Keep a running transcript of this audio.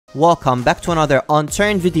Welcome back to another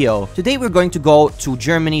Unturned video. Today we're going to go to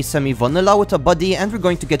Germany semi-vanilla with a buddy and we're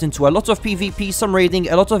going to get into a lot of PvP, some raiding,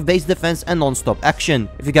 a lot of base defense and non-stop action.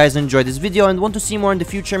 If you guys enjoyed this video and want to see more in the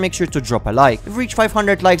future, make sure to drop a like. If we reach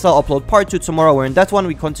 500 likes, I'll upload part 2 tomorrow, where in that one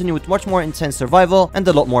we continue with much more intense survival and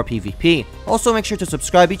a lot more PvP. Also make sure to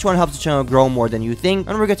subscribe, each one helps the channel grow more than you think,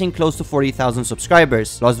 and we're getting close to 40,000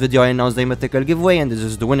 subscribers. Last video I announced a mythical giveaway and this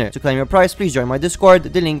is the winner. To claim your prize, please join my Discord,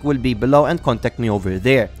 the link will be below, and contact me over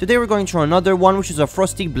there. Today we're going through another one, which is a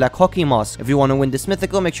frosty black hockey mask. If you want to win this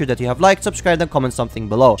mythical, make sure that you have liked, subscribed and comment something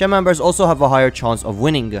below. Channel members also have a higher chance of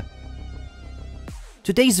winning.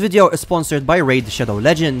 Today's video is sponsored by Raid Shadow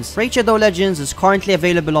Legends. Raid Shadow Legends is currently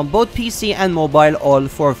available on both PC and mobile, all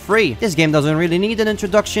for free. This game doesn't really need an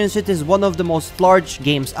introduction, so it is one of the most large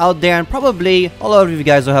games out there, and probably a lot of you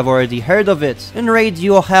guys will have already heard of it. In Raid,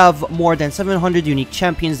 you'll have more than 700 unique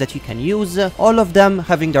champions that you can use, all of them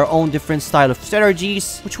having their own different style of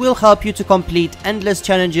strategies, which will help you to complete endless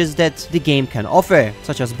challenges that the game can offer,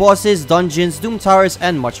 such as bosses, dungeons, doom towers,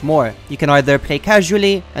 and much more. You can either play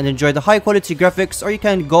casually and enjoy the high quality graphics, or you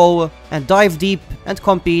can go and dive deep and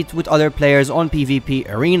compete with other players on PvP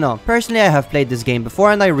arena. Personally, I have played this game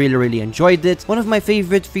before and I really enjoyed it. One of my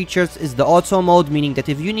favorite features is the auto mode, meaning that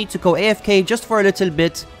if you need to go AFK just for a little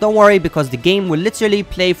bit, don't worry, because the game will literally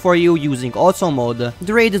play for you using auto mode.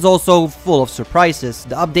 The raid is also full of surprises.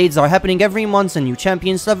 The updates are happening every month and new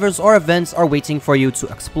champions, levels or events are waiting for you to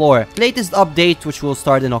explore. The latest update, which will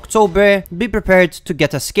start in October, be prepared to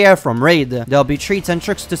get a scare from raid. There'll be treats and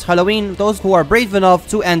tricks this Halloween, those who are brave enough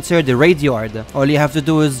to enter the raid yard. All you have to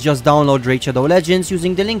do is just download Raid Shadow Legends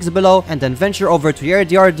using the links below and then venture over to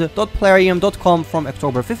yard.plarium.com from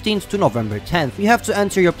October 15th to November 10th. You have to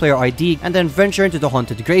enter your player ID and then venture into the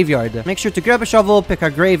haunted graveyard. Make sure to grab a shovel, pick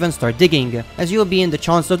a grave and start digging, as you'll be in the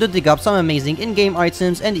chance to dig up some amazing in-game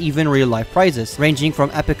items and even real-life prizes, ranging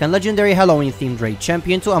from epic and legendary Halloween-themed raid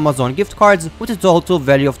champion to Amazon gift cards with a total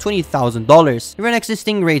value of $20,000. If you're an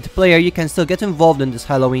existing raid player, you can still get involved in this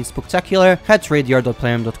Halloween spectacular. Head to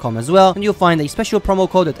yard.plarium.com as well, and you'll find a special promo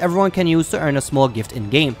code that everyone can use to earn a small gift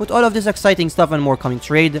in-game. With all of this exciting stuff and more coming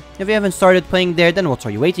to Raid, if you haven't started playing there, then what are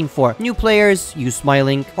you waiting for? New players, use my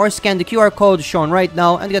link or scan the QR code shown right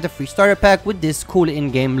now and get a free starter pack with this cool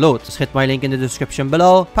in-game loot. Just hit my link in the description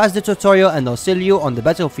below, pass the tutorial, and I'll see you on the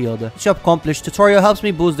battlefield. This accomplished tutorial helps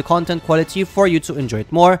me boost the content quality for you to enjoy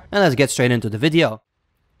it more, and let's get straight into the video.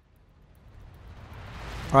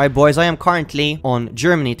 Alright boys, I am currently on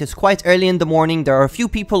Germany. It is quite early in the morning, there are a few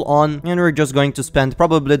people on, and we're just going to spend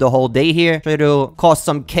probably the whole day here. Try to cause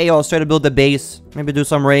some chaos, try to build a base, maybe do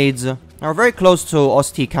some raids. We're very close to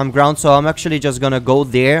Osti campground, so I'm actually just gonna go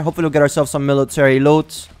there. Hopefully we'll get ourselves some military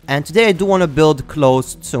loot. And today I do want to build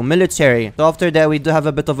close to military. So after that we do have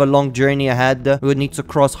a bit of a long journey ahead. We would need to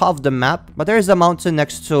cross half the map. But there is a mountain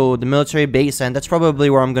next to the military base, and that's probably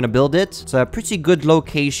where I'm gonna build it. It's a pretty good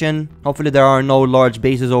location. Hopefully there are no large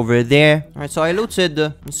bases over there. Alright, so I looted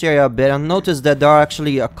this area a bit and noticed that there are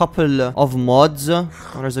actually a couple of mods. Oh,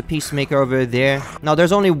 there's a peacemaker over there. Now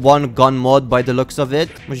there's only one gun mod by the looks of it,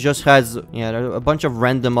 which just has, yeah, a bunch of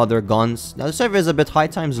random other guns. Now the server is a bit high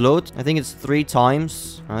times loot. I think it's 3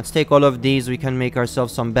 times. Let's take all of these. We can make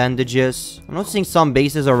ourselves some bandages. I'm noticing some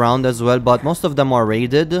bases around as well, but most of them are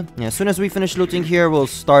raided. Yeah, as soon as we finish looting here, we'll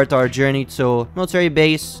start our journey to military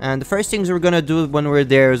base. And the first things we're gonna do when we're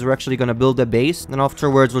there is we're actually gonna build a base. Then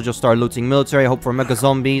afterwards, we'll just start looting military, hope for mega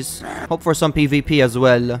zombies, hope for some PvP as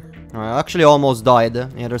well. I actually almost died.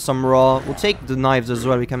 Yeah, there's some raw. We'll take the knives as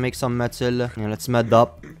well. We can make some metal. Yeah, let's med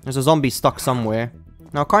up. There's a zombie stuck somewhere.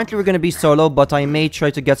 Now, currently we're gonna be solo, but I may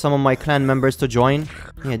try to get some of my clan members to join.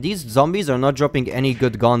 Yeah, these zombies are not dropping any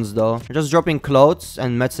good guns, though. They're just dropping clothes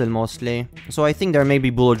and metal, mostly. So I think there may be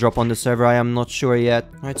bullet drop on the server, I am not sure yet.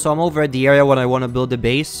 Alright, so I'm over at the area where I want to build a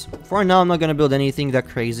base. For now, I'm not gonna build anything that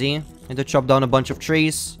crazy. I did chop down a bunch of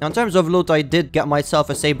trees. Now, in terms of loot, I did get myself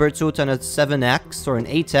a saber tooth and a 7x or an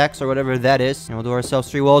 8x or whatever that is. And we'll do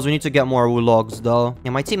ourselves 3 walls. We need to get more wool logs, though.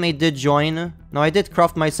 Yeah, my teammate did join. Now, I did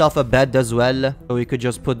craft myself a bed as well, so we could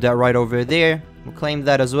just put that right over there. We'll claim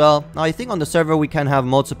that as well. Now, I think on the server we can have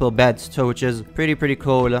multiple beds too, which is pretty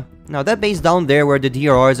cool. Now, that base down there where the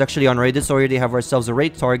DRR is actually unraided, so we already have ourselves a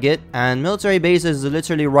raid target. And military base is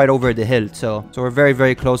literally right over the hill, so we're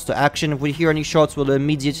very close to action. If we hear any shots, we'll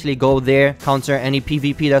immediately go there, counter any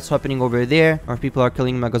PvP that's happening over there, or if people are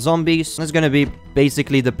killing mega zombies. That's gonna be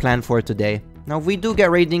basically the plan for today. Now, if we do get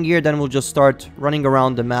raiding gear, then we'll just start running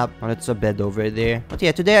around the map. Oh, it's a bed over there. But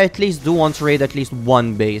yeah, today I at least do want to raid at least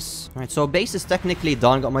one base. Alright, so base is technically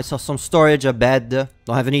done. Got myself some storage, a bed.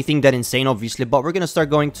 Don't have anything that insane, obviously, but we're gonna start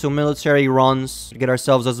going to military runs to get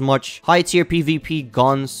ourselves as much high-tier PvP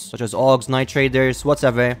guns, such as AUGs, Night Traders,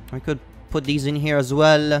 whatever. We could put these in here as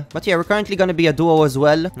well. But yeah, we're currently gonna be a duo as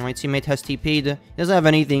well. My teammate has TP'd. He doesn't have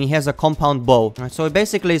anything. He has a compound bow. Alright, so we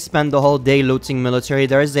basically spend the whole day looting military.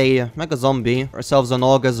 There is a mega zombie. Ourselves an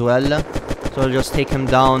AUG as well. So we'll just take him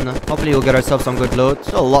down. Hopefully we'll get ourselves some good loot.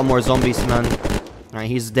 Still a lot more zombies, man. Alright,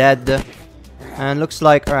 he's dead. And looks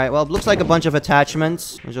like, alright, well, looks like a bunch of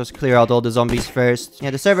attachments. We'll just clear out all the zombies first.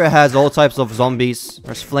 Yeah, the server has all types of zombies.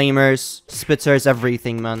 There's flamers, spitters,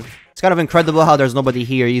 everything, man. It's kind of incredible how there's nobody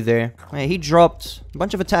here either. Yeah, he dropped a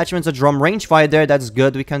bunch of attachments, a drum rangefinder. That's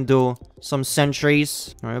good. We can do some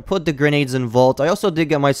sentries. Alright, put the grenades in vault. I also did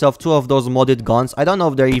get myself 2 of those modded guns. I don't know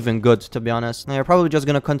if they're even good, to be honest. Yeah, probably just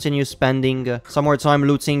gonna continue spending some more time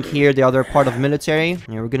looting here, the other part of military.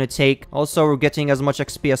 Yeah, we're gonna take... Also, we're getting as much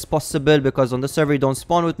XP as possible because on the server you don't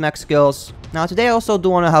spawn with max skills. Now, today I also do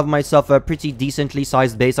want to have myself a pretty decently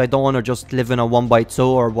sized base. I don't want to just live in a 1x2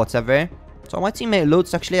 or whatever. So my teammate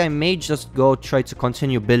loots. Actually, I may just go try to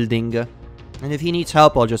continue building. And if he needs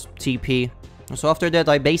help, I'll just TP. So after that,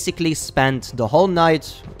 I basically spent the whole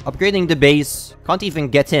night upgrading the base. Can't even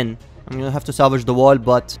get in. I'm gonna have to salvage the wall,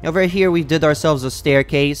 but over here we did ourselves a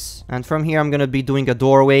staircase. And from here, I'm gonna be doing a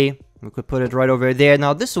doorway. We could put it right over there.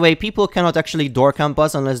 Now, this way, people cannot actually door camp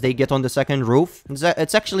us unless they get on the second roof.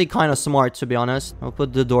 It's actually kind of smart, to be honest. I'll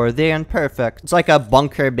put the door there and perfect. It's like a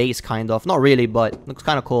bunker base, kind of. Not really, but looks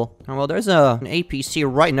kind of cool. And well, there's an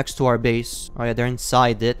APC right next to our base. Oh, yeah, they're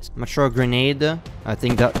inside it. Mature grenade. I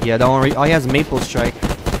think that... Yeah, that one... Oh, he has maple strike.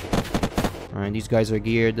 Alright, these guys are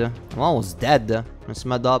geared. I'm almost dead. Let's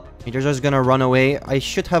med up. They're just gonna run away. I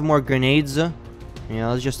should have more grenades. Yeah,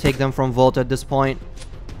 let's just take them from vault at this point.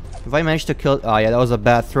 If I manage to kill... Oh, yeah, that was a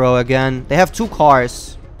bad throw again. They have 2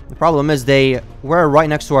 cars. The problem is they were right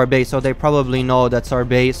next to our base, so they probably know that's our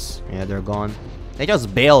base. Yeah, they're gone. They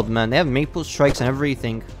just bailed, man. They have maple strikes and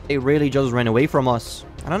everything. They really just ran away from us.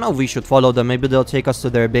 I don't know if we should follow them. Maybe they'll take us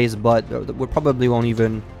to their base, but we probably won't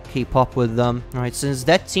even keep up with them. Alright, since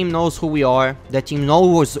that team knows who we are, that team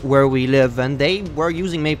knows where we live, and they were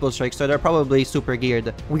using maple strikes, so they're probably super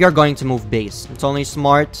geared. We are going to move base. It's only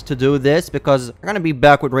smart to do this because we're gonna be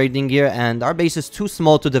back with raiding gear, and our base is too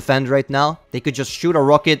small to defend right now. They could just shoot a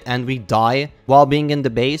rocket and we die while being in the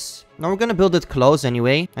base. Now we're gonna build it close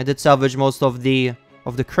anyway. I did salvage most of the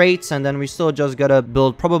crates, and then we still just gotta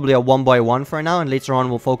build probably a 1x1 for now, and later on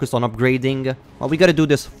we'll focus on upgrading. Well, we gotta do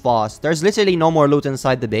this fast. There's literally no more loot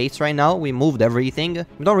inside the base right now. We moved everything.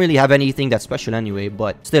 We don't really have anything that's special anyway,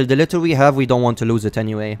 but still, the little we have, we don't want to lose it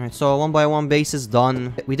anyway. Alright, so 1x1 base is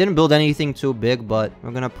done. We didn't build anything too big, but we're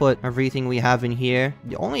gonna put everything we have in here.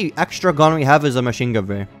 The only extra gun we have is a machine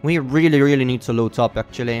gun. We really need to loot up,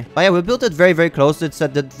 actually. But yeah, we built it very close. It's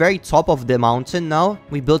at the very top of the mountain now.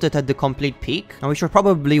 We built it at the complete peak, and we should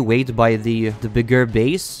probably wait by the bigger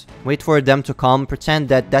base. Wait for them to come, pretend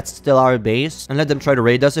that that's still our base, and let them try to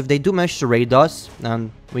raid us. If they do manage to raid us,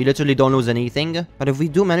 then we literally don't lose anything. But if we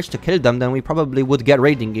do manage to kill them, then we probably would get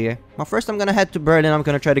raiding gear. Well, first I'm gonna head to Berlin. I'm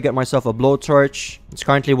gonna try to get myself a blowtorch. It's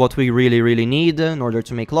currently what we really need in order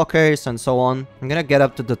to make lockers and so on. I'm gonna get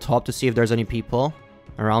up to the top to see if there's any people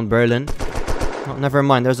around Berlin. Oh, never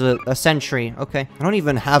mind. There's a sentry. Okay. I don't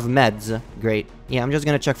even have meds. Great. Yeah, I'm just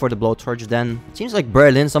gonna check for the blowtorch then. It seems like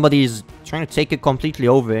Berlin, somebody's trying to take it completely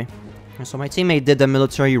over. So my teammate did the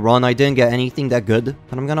military run. I didn't get anything that good.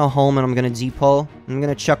 But I'm gonna home and I'm gonna depot. I'm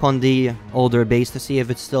gonna check on the older base to see if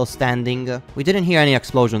it's still standing. We didn't hear any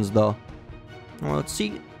explosions though. Well, let's see.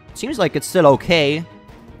 It seems like it's still okay.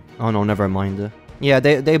 Oh no, never mind. Yeah,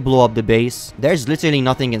 they blew up the base. There's literally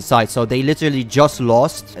nothing inside, so they literally just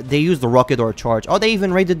lost. They used the rocket or charge. Oh, they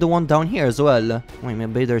even raided the one down here as well. Wait,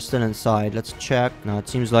 maybe they're still inside. Let's check. No, it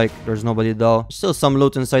seems like there's nobody though. Still some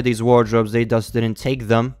loot inside these wardrobes. They just didn't take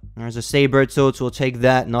them. There's a saber too, so we'll take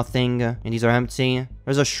that. Nothing. And these are empty.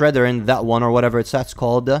 There's a shredder in that one, or whatever that's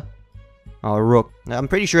called. Oh, rook. I'm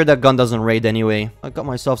pretty sure that gun doesn't raid anyway. I got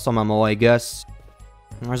myself some ammo, I guess.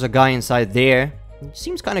 There's a guy inside there. He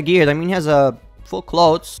seems kind of geared. I mean, he has a full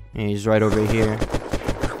clothes. Yeah, he's right over here.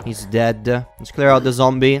 He's dead. Let's clear out the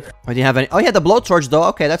zombie. I didn't have any. Oh, yeah, the blowtorch though.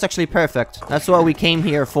 Okay, that's actually perfect. That's what we came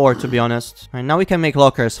here for, to be honest. Alright, now we can make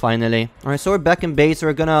lockers finally. Alright, so we're back in base.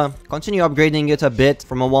 We're gonna continue upgrading it a bit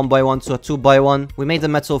from a 1x1 to a 2x1. We made the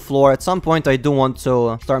metal floor. At some point, I do want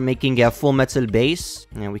to start making a full metal base.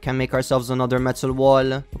 Yeah, we can make ourselves another metal wall.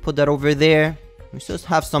 We'll put that over there. We still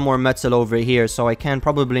have some more metal over here, so I can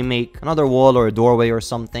probably make another wall or a doorway or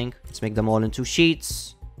something. Let's make them all into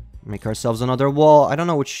sheets. Make ourselves another wall. I don't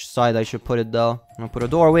know which side I should put it though. I'm gonna put a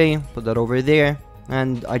doorway, put that over there.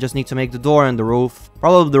 And I just need to make the door and the roof.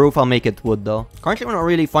 Probably the roof I'll make it wood though. Currently we're not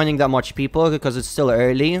really finding that much people because it's still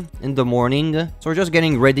early in the morning. So we're just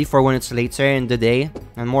getting ready for when it's later in the day.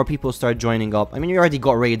 And more people start joining up. I mean, we already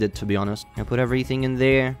got raided, to be honest. I put everything in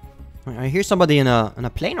there. I hear somebody in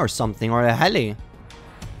a plane or something, or a heli.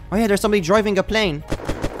 Oh yeah, there's somebody driving a plane.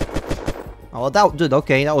 Oh, that dude,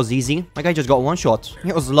 okay, that was easy. My guy just got one shot.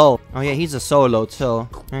 He was low. Oh yeah, he's a solo too.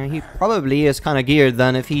 He probably is kind of geared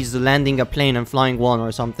then if he's landing a plane and flying one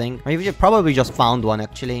or something. Or he probably just found one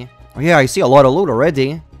actually. Oh yeah, I see a lot of loot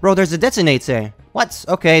already. Bro, there's a detonator. What?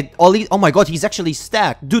 Okay, oh my god, he's actually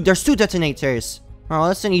stacked. Dude, there's 2 detonators. Oh,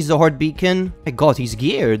 let's use the horde beacon. My god, he's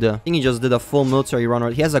geared. I think he just did a full military run.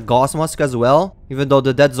 He has a gas mask as well. Even though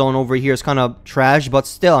the dead zone over here is kind of trash, but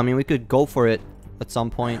still, I mean, we could go for it at some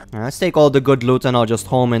point. Right, let's take all the good loot and I'll just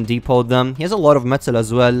home and depot them. He has a lot of metal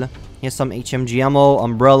as well. He has some HMG ammo,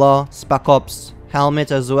 umbrella, spec ops,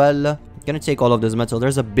 helmet as well. I'm gonna take all of this metal.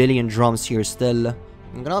 There's a billion drums here still.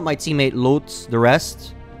 I'm gonna let my teammate loot the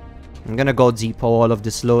rest. I'm gonna go depot all of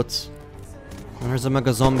this loot. And there's a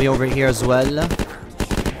mega zombie over here as well.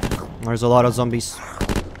 There's a lot of zombies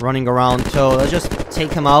running around, so let's just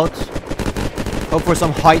take him out. Hope for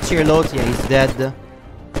some high tier loot. Yeah, he's dead.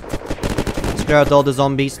 Clear out all the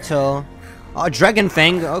zombies too. Oh, Dragon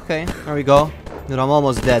Fang. Okay, there we go. Dude, I'm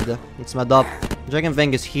almost dead. It's mad up. Dragon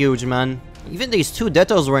Fang is huge, man. Even these 2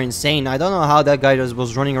 detos were insane. I don't know how that guy just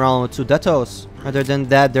was running around with 2 detos. Other than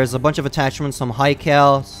that, there's a bunch of attachments, some high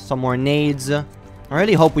cal, some more nades. I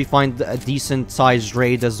really hope we find a decent sized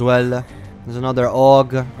raid as well. There's another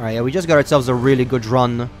AUG. Alright, yeah, we just got ourselves a really good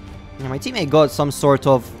run. Yeah, my teammate got some sort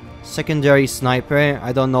of secondary sniper.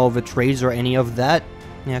 I don't know if it trades or any of that.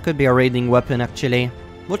 Yeah, it could be a raiding weapon, actually.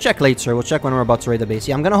 We'll check later. We'll check when we're about to raid the base.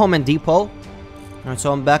 Yeah, I'm gonna home and depot. Alright,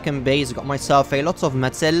 so I'm back in base. Got myself lots of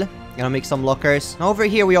metal. Gonna make some lockers. Now, over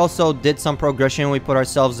here, we also did some progression. We put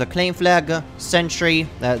ourselves a claim flag, sentry.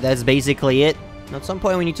 That's basically it. At some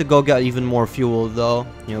point, we need to go get even more fuel, though.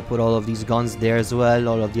 You know, put all of these guns there as well.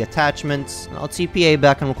 All of the attachments. I'll TPA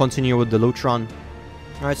back and we'll continue with the loot run.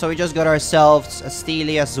 Alright, so we just got ourselves a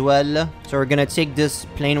Steely as well. So we're gonna take this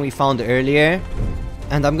plane we found earlier.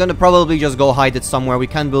 And I'm gonna probably just go hide it somewhere. We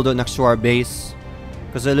can build it next to our base.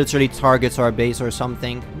 Because it literally targets our base or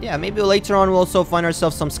something. Yeah, maybe later on we'll also find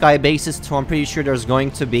ourselves some sky bases too. I'm pretty sure there's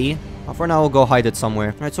going to be. For now, we'll go hide it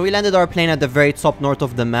somewhere. Alright, so we landed our plane at the very top north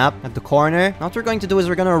of the map, at the corner. Now what we're going to do is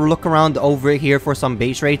we're gonna look around over here for some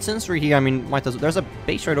base raids. Since we're here, I mean, there's a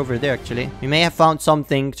base raid over there, actually. We may have found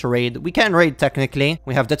something to raid. We can raid, technically.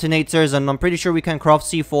 We have detonators, and I'm pretty sure we can craft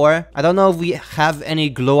C4. I don't know if we have any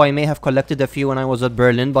glue. I may have collected a few when I was at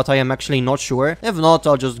Berlin, but I am actually not sure. If not,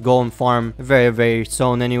 I'll just go and farm very, very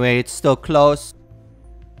soon anyway. It's still close.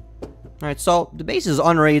 Alright, so the base is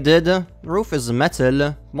unraided. The roof is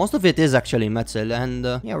metal. Most of it is actually metal. And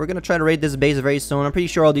yeah, we're gonna try to raid this base very soon. I'm pretty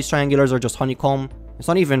sure all these triangulars are just honeycomb. It's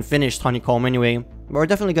not even finished honeycomb anyway. But we're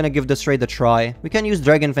definitely gonna give this raid a try. We can use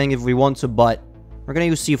Dragon Fang if we want to, but we're gonna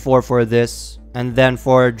use C4 for this. And then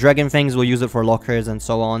for Dragon Fangs, we'll use it for lockers and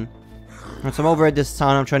so on. Alright, so I'm over at this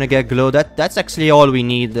town. I'm trying to get glue. That's actually all we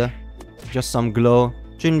need. Just some glue.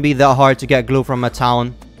 Shouldn't be that hard to get glue from a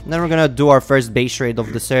town. And then we're gonna do our first base raid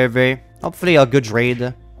of the server. Hopefully a good raid.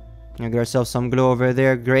 Get ourselves some glue over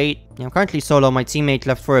there. Great. I'm currently solo. My teammate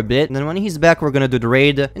left for a bit. And then when he's back, we're gonna do the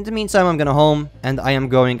raid. In the meantime, I'm gonna home. And I am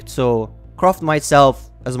going to craft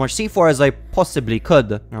myself as much C4 as I possibly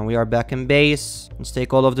could. Now we are back in base. Let's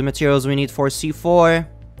take all of the materials we need for C4.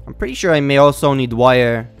 I'm pretty sure I may also need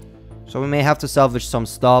wire. So we may have to salvage some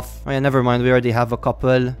stuff. Oh yeah, never mind. We already have a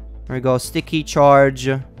couple. There we go. Sticky charge.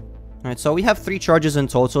 Alright, so we have 3 charges in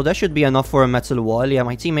total. That should be enough for a metal wall. Yeah,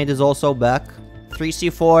 my teammate is also back. 3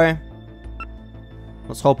 C4.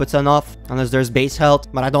 Let's hope it's enough. Unless there's base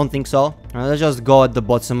health, but I don't think so. Alright, let's just go at the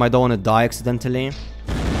bottom. I don't want to die accidentally.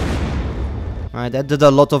 Alright, that did a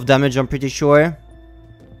lot of damage, I'm pretty sure.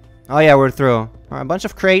 Oh yeah, we're through. Alright, a bunch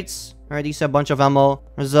of crates. Alright, these are a bunch of ammo.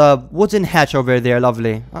 There's a wooden hatch over there.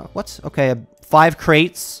 Lovely. What? Okay, 5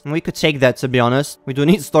 crates. We could take that, to be honest. We do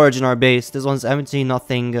need storage in our base. This one's empty,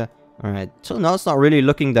 nothing. Alright, till now it's not really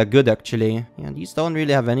looking that good actually. Yeah, these don't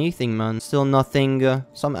really have anything, man. Still nothing.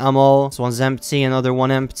 Some ammo. This one's empty, another one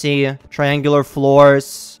empty. Triangular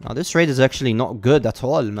floors. Now this raid is actually not good at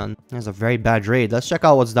all, man. It's a very bad raid. Let's check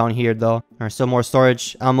out what's down here though. There's still more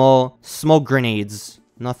storage. Ammo. Smoke grenades.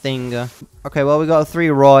 Nothing. Okay, well we got 3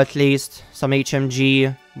 raw at least. Some HMG.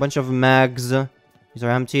 A bunch of mags. These are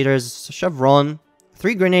empty. There's a chevron.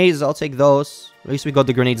 3 grenades. I'll take those. At least we got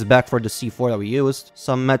the grenades back for the C4 that we used.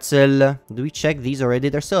 Some metal. Do we check these already?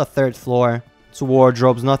 There's still a third floor. 2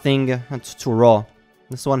 wardrobes, nothing. And 2 raw.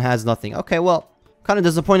 This one has nothing. Okay, well, kind of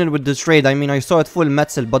disappointed with this raid. I mean, I saw it full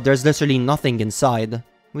metal, but there's literally nothing inside.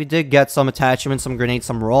 We did get some attachments, some grenades,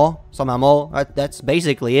 some raw, some ammo. That's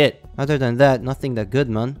basically it. Other than that, nothing that good,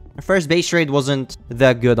 man. Our first base raid wasn't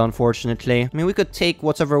that good, unfortunately. I mean, we could take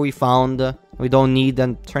whatever we found we don't need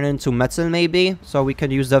and turn it into metal, maybe. So we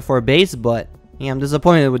could use that for a base, but yeah, I'm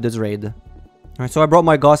disappointed with this raid. Alright, so I brought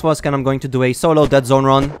my gas mask and I'm going to do a solo dead zone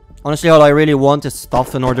run. Honestly, all I really want is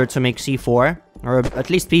stuff in order to make C4. Or at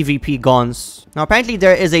least PvP guns. Now, apparently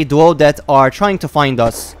there is a duo that are trying to find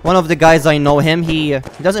us. One of the guys, I know him, he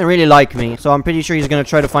doesn't really like me. So I'm pretty sure he's gonna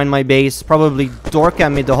try to find my base. Probably dork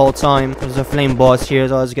at me the whole time. There's a flame boss here,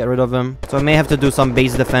 so let's get rid of him. So I may have to do some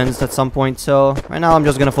base defense at some point. So right now I'm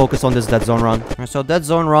just gonna focus on this dead zone run. Right, so dead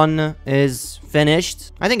zone run is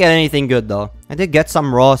finished. I didn't get anything good though. I did get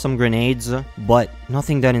some raw, some grenades, but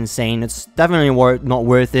nothing that insane. It's definitely not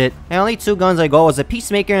worth it. The only 2 guns I got was a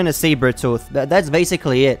peacemaker and a saber tooth. That's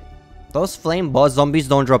basically it. Those flame boss zombies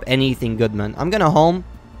don't drop anything good, man. I'm gonna home.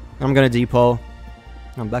 I'm gonna depot.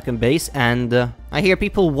 I'm back in base, and I hear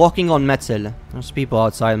people walking on metal. There's people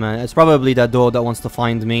outside, man. It's probably that duo that wants to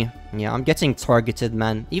find me. Yeah, I'm getting targeted,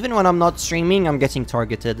 man. Even when I'm not streaming, I'm getting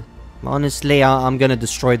targeted. Honestly, I'm gonna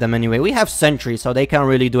destroy them anyway. We have sentries, so they can't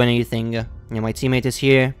really do anything. Yeah, my teammate is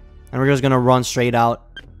here, and we're just gonna run straight out.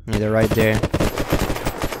 Yeah, they're right there.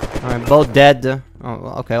 Alright, both dead.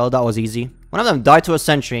 Oh, okay, well, that was easy. One of them died to a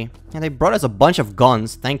sentry. Yeah, they brought us a bunch of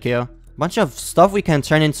guns. Thank you. Bunch of stuff we can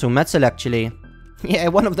turn into metal, actually. Yeah,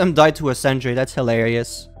 one of them died to a sentry. That's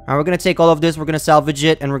hilarious. Alright, we're gonna take all of this. We're gonna salvage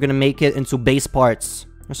it, and we're gonna make it into base parts.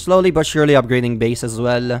 We're slowly but surely upgrading base as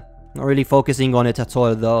well. Not really focusing on it at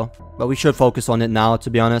all, though. But we should focus on it now, to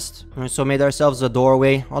be honest. Alright, so made ourselves a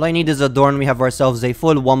doorway. All I need is a door, and we have ourselves a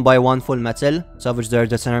full 1x1 full metal. Salvage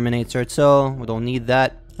the Terminator, so we don't need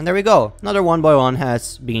that. And there we go. Another 1x1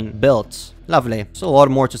 has been built. Lovely. So a lot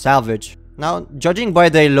more to salvage. Now, judging by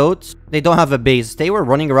their loot, they don't have a base. They were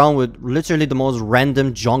running around with literally the most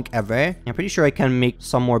random junk ever. I'm pretty sure I can make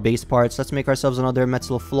some more base parts. Let's make ourselves another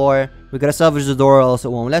metal floor. We gotta salvage the door, else it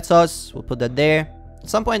won't let us. We'll put that there. At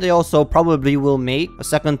some point, they also probably will make a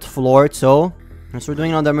second floor too. And so we're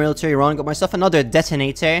doing another military run. Got myself another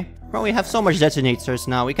detonator. Bro, we have so much detonators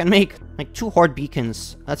now. We can make like 2 horde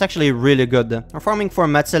beacons. That's actually really good. We're farming for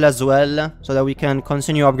metal as well, so that we can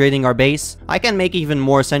continue upgrading our base. I can make even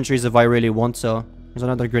more sentries if I really want to. There's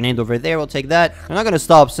another grenade over there. We'll take that. I'm not gonna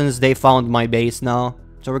stop since they found my base now.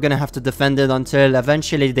 So we're gonna have to defend it until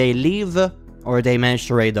eventually they leave or they manage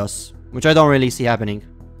to raid us, which I don't really see happening.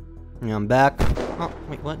 Yeah, I'm back. Oh,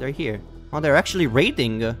 wait, what? They're here. Oh, they're actually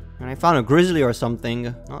raiding. And I found a grizzly or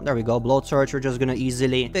something. Oh, there we go. Blowtorch. We're just gonna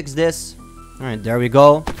easily fix this. Alright, there we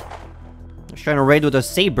go. I was trying to raid with a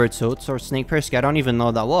saber tooth or snake persky. I don't even know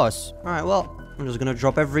what that was. Alright, well, I'm just gonna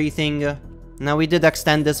drop everything. Now, we did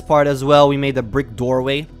extend this part as well. We made a brick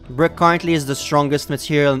doorway. Brick currently is the strongest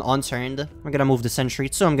material in Unturned. We're gonna move the sentry,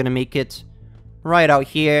 so I'm gonna make it right out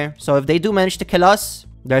here. So if they do manage to kill us,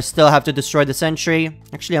 they still have to destroy the sentry.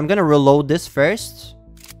 Actually, I'm gonna reload this first,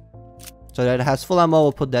 so that it has full ammo.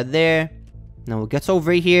 We'll put that there. Now we'll get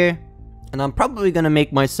over here. And I'm probably gonna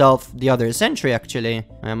make myself the other sentry, actually.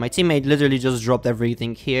 My teammate literally just dropped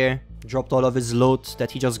everything here. Dropped all of his loot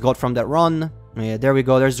that he just got from that run. Yeah, there we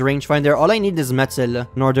go. There's the rangefinder. All I need is metal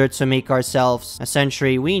in order to make ourselves a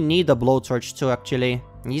sentry. We need a blowtorch too, actually.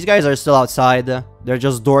 These guys are still outside. They're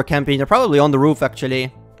just door camping. They're probably on the roof,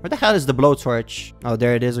 actually. Where the hell is the blowtorch? Oh,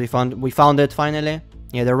 there it is. We found it finally.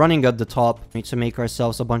 Yeah, they're running at the top. We need to make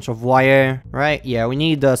ourselves a bunch of wire. Right, yeah, we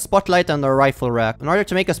need a spotlight and a rifle rack. In order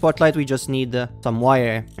to make a spotlight, we just need some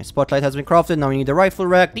wire. A spotlight has been crafted. Now we need a rifle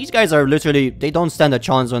rack. These guys are literally, they don't stand a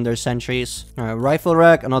chance when they're sentries. Alright, rifle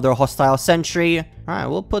rack, another hostile sentry. Alright,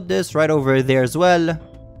 we'll put this right over there as well.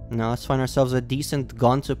 Now let's find ourselves a decent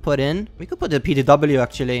gun to put in. We could put the PDW,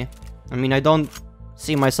 actually. I mean, I don't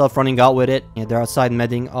see myself running out with it. Yeah, they're outside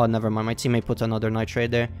medding. Oh, never mind. My teammate put another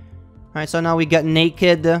nitrate there. Alright, so now we get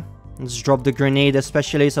naked. Let's drop the grenade,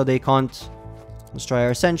 especially so they can't destroy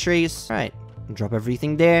our sentries. Alright, drop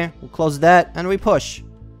everything there. We'll close that, and we push.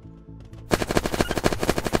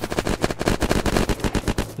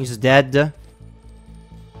 He's dead.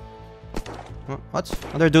 What?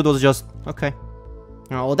 Other dude was just... Okay.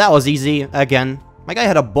 Oh, well, that was easy. Again. My guy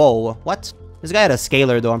had a bow. What? This guy had a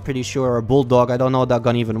scaler, though, I'm pretty sure. Or a bulldog. I don't know what that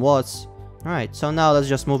gun even was. Alright, so now let's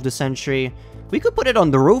just move the sentry. We could put it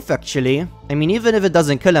on the roof, actually. I mean, even if it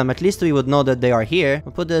doesn't kill him, at least we would know that they are here.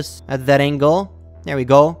 We'll put this at that angle. There we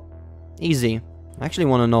go. Easy. I actually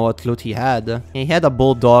want to know what loot he had. He had a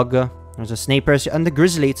bulldog. There's a sniper and the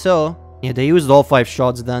grizzly too. Yeah, they used all 5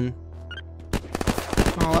 shots then.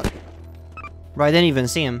 Oh, what? Bro, I didn't even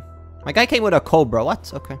see him. My guy came with a cobra.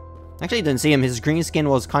 What? Okay. Actually, didn't see him. His green skin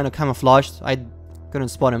was kind of camouflaged. I couldn't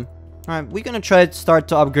spot him. Alright, we're gonna try to start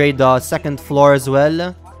to upgrade the 2nd floor as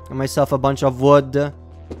well. Get myself a bunch of wood.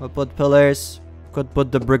 We'll put pillars. Could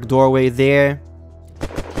put the brick doorway there.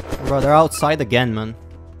 Bro, they're outside again, man.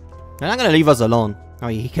 They're not gonna leave us alone. Oh,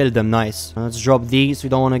 he killed them. Nice. Let's drop these. We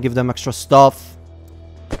don't want to give them extra stuff.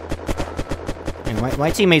 And my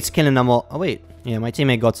teammate's killing them all. Oh, wait. Yeah, my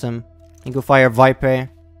teammate got some. He go fire Viper.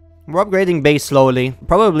 We're upgrading base slowly.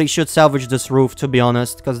 Probably should salvage this roof, to be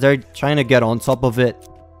honest, because they're trying to get on top of it.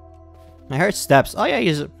 I heard steps. Oh, yeah,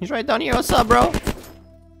 he's right down here. What's up, bro?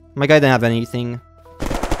 My guy didn't have anything.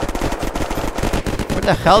 Where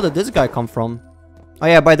the hell did this guy come from? Oh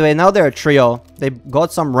yeah, by the way, now they're a trio. They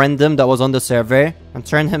got some random that was on the server and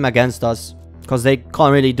turned him against us. Because they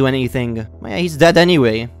can't really do anything. Oh yeah, he's dead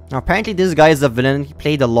anyway. Now, apparently this guy is a villain. He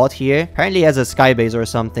played a lot here. Apparently he has a skybase or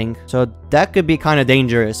something. So that could be kind of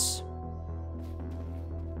dangerous.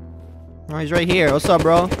 Oh, he's right here. What's up,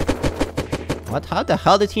 bro? What? How the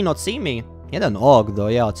hell did he not see me? He had an AUG though.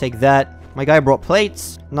 Yeah, I'll take that. My guy brought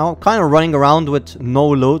plates. Now kind of running around with no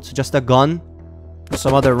loot. Just a gun.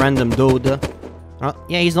 Some other random dude.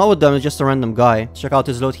 Yeah, he's not with them, it's just a random guy. Check out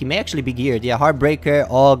his loot. He may actually be geared. Yeah, Heartbreaker,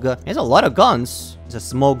 AUG. He has a lot of guns. There's a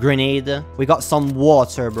smoke grenade. We got some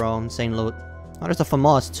water, bro. Insane loot. Oh, there's a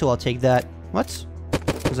FAMAS too. I'll take that. What?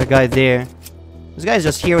 There's a guy there. This guy's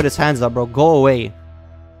just here with his hands up, bro. Go away.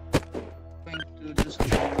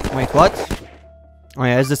 Wait, what? Oh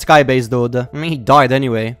yeah, it's the skybase dude. I mean, he died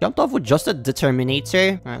anyway. Jumped off with just a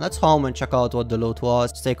determinator. Alright, let's home and check out what the loot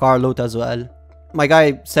was. Let's take our loot as well. My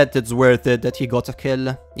guy said it's worth it that he got a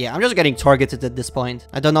kill. Yeah, I'm just getting targeted at this point.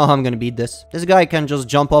 I don't know how I'm gonna beat this. This guy can just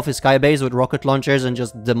jump off his skybase with rocket launchers and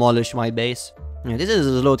just demolish my base. Yeah, this is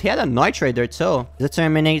his loot. He had a night trader too.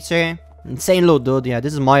 Determinator. Insane loot, dude. Yeah,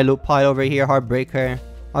 this is my loot pile over here. Heartbreaker.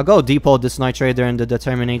 I'll go depot this night trader and the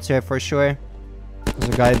determinator for sure.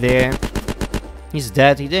 There's a guy there. He's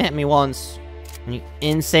dead. He didn't hit me once. Any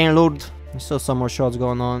insane loot. There's still some more shots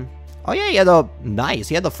going on. Oh yeah, he had a... Nice.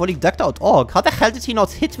 He had a fully decked out AUG. How the hell did he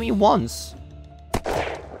not hit me once?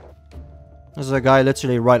 There's a guy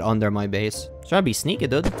literally right under my base. Trying to be sneaky,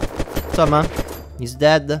 dude. What's up, man? He's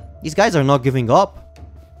dead. These guys are not giving up.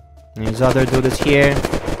 And his other dude is here.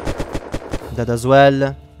 Dead as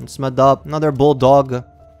well. It's mad up. Another bulldog.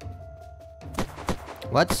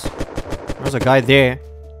 What? There's a guy there.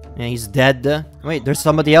 Yeah, he's dead. Wait, there's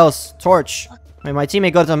somebody else. Torch. Wait, my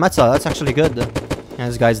teammate got a meta. That's actually good. Yeah,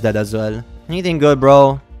 this guy's dead as well. Anything good,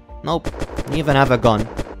 bro? Nope. Didn't even have a gun.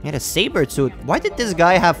 He had a saber tooth. Why did this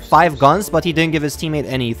guy have 5 guns, but he didn't give his teammate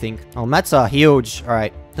anything? Oh, meta, huge.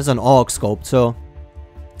 Alright. There's an AUG scope, too.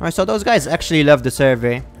 Alright, so those guys actually left the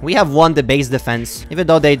server. We have won the base defense, even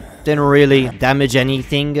though they didn't really damage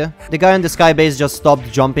anything. The guy in the sky base just stopped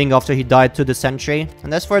jumping after he died to the sentry.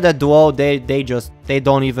 And as for that duo, they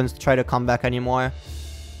don't even try to come back anymore.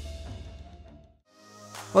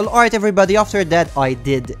 Well, alright everybody, after that I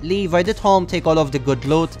did leave. I did home, take all of the good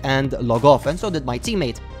loot and log off, and so did my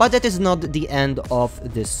teammate. But that is not the end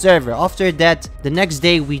of this server. After that, the next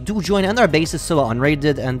day we do join and our base is still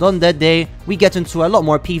unraided, and on that day we get into a lot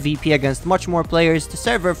more PvP against much more players. The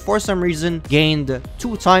server for some reason gained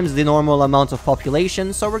 2 times the normal amount of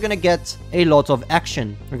population, so we're gonna get a lot of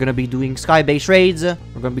action. We're gonna be doing skybase raids,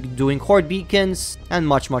 we're gonna be doing horde beacons, and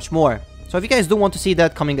much more. So if you guys do want to see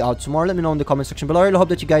that coming out tomorrow, let me know in the comment section below. I really hope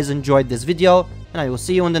that you guys enjoyed this video, and I will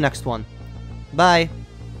see you in the next one. Bye!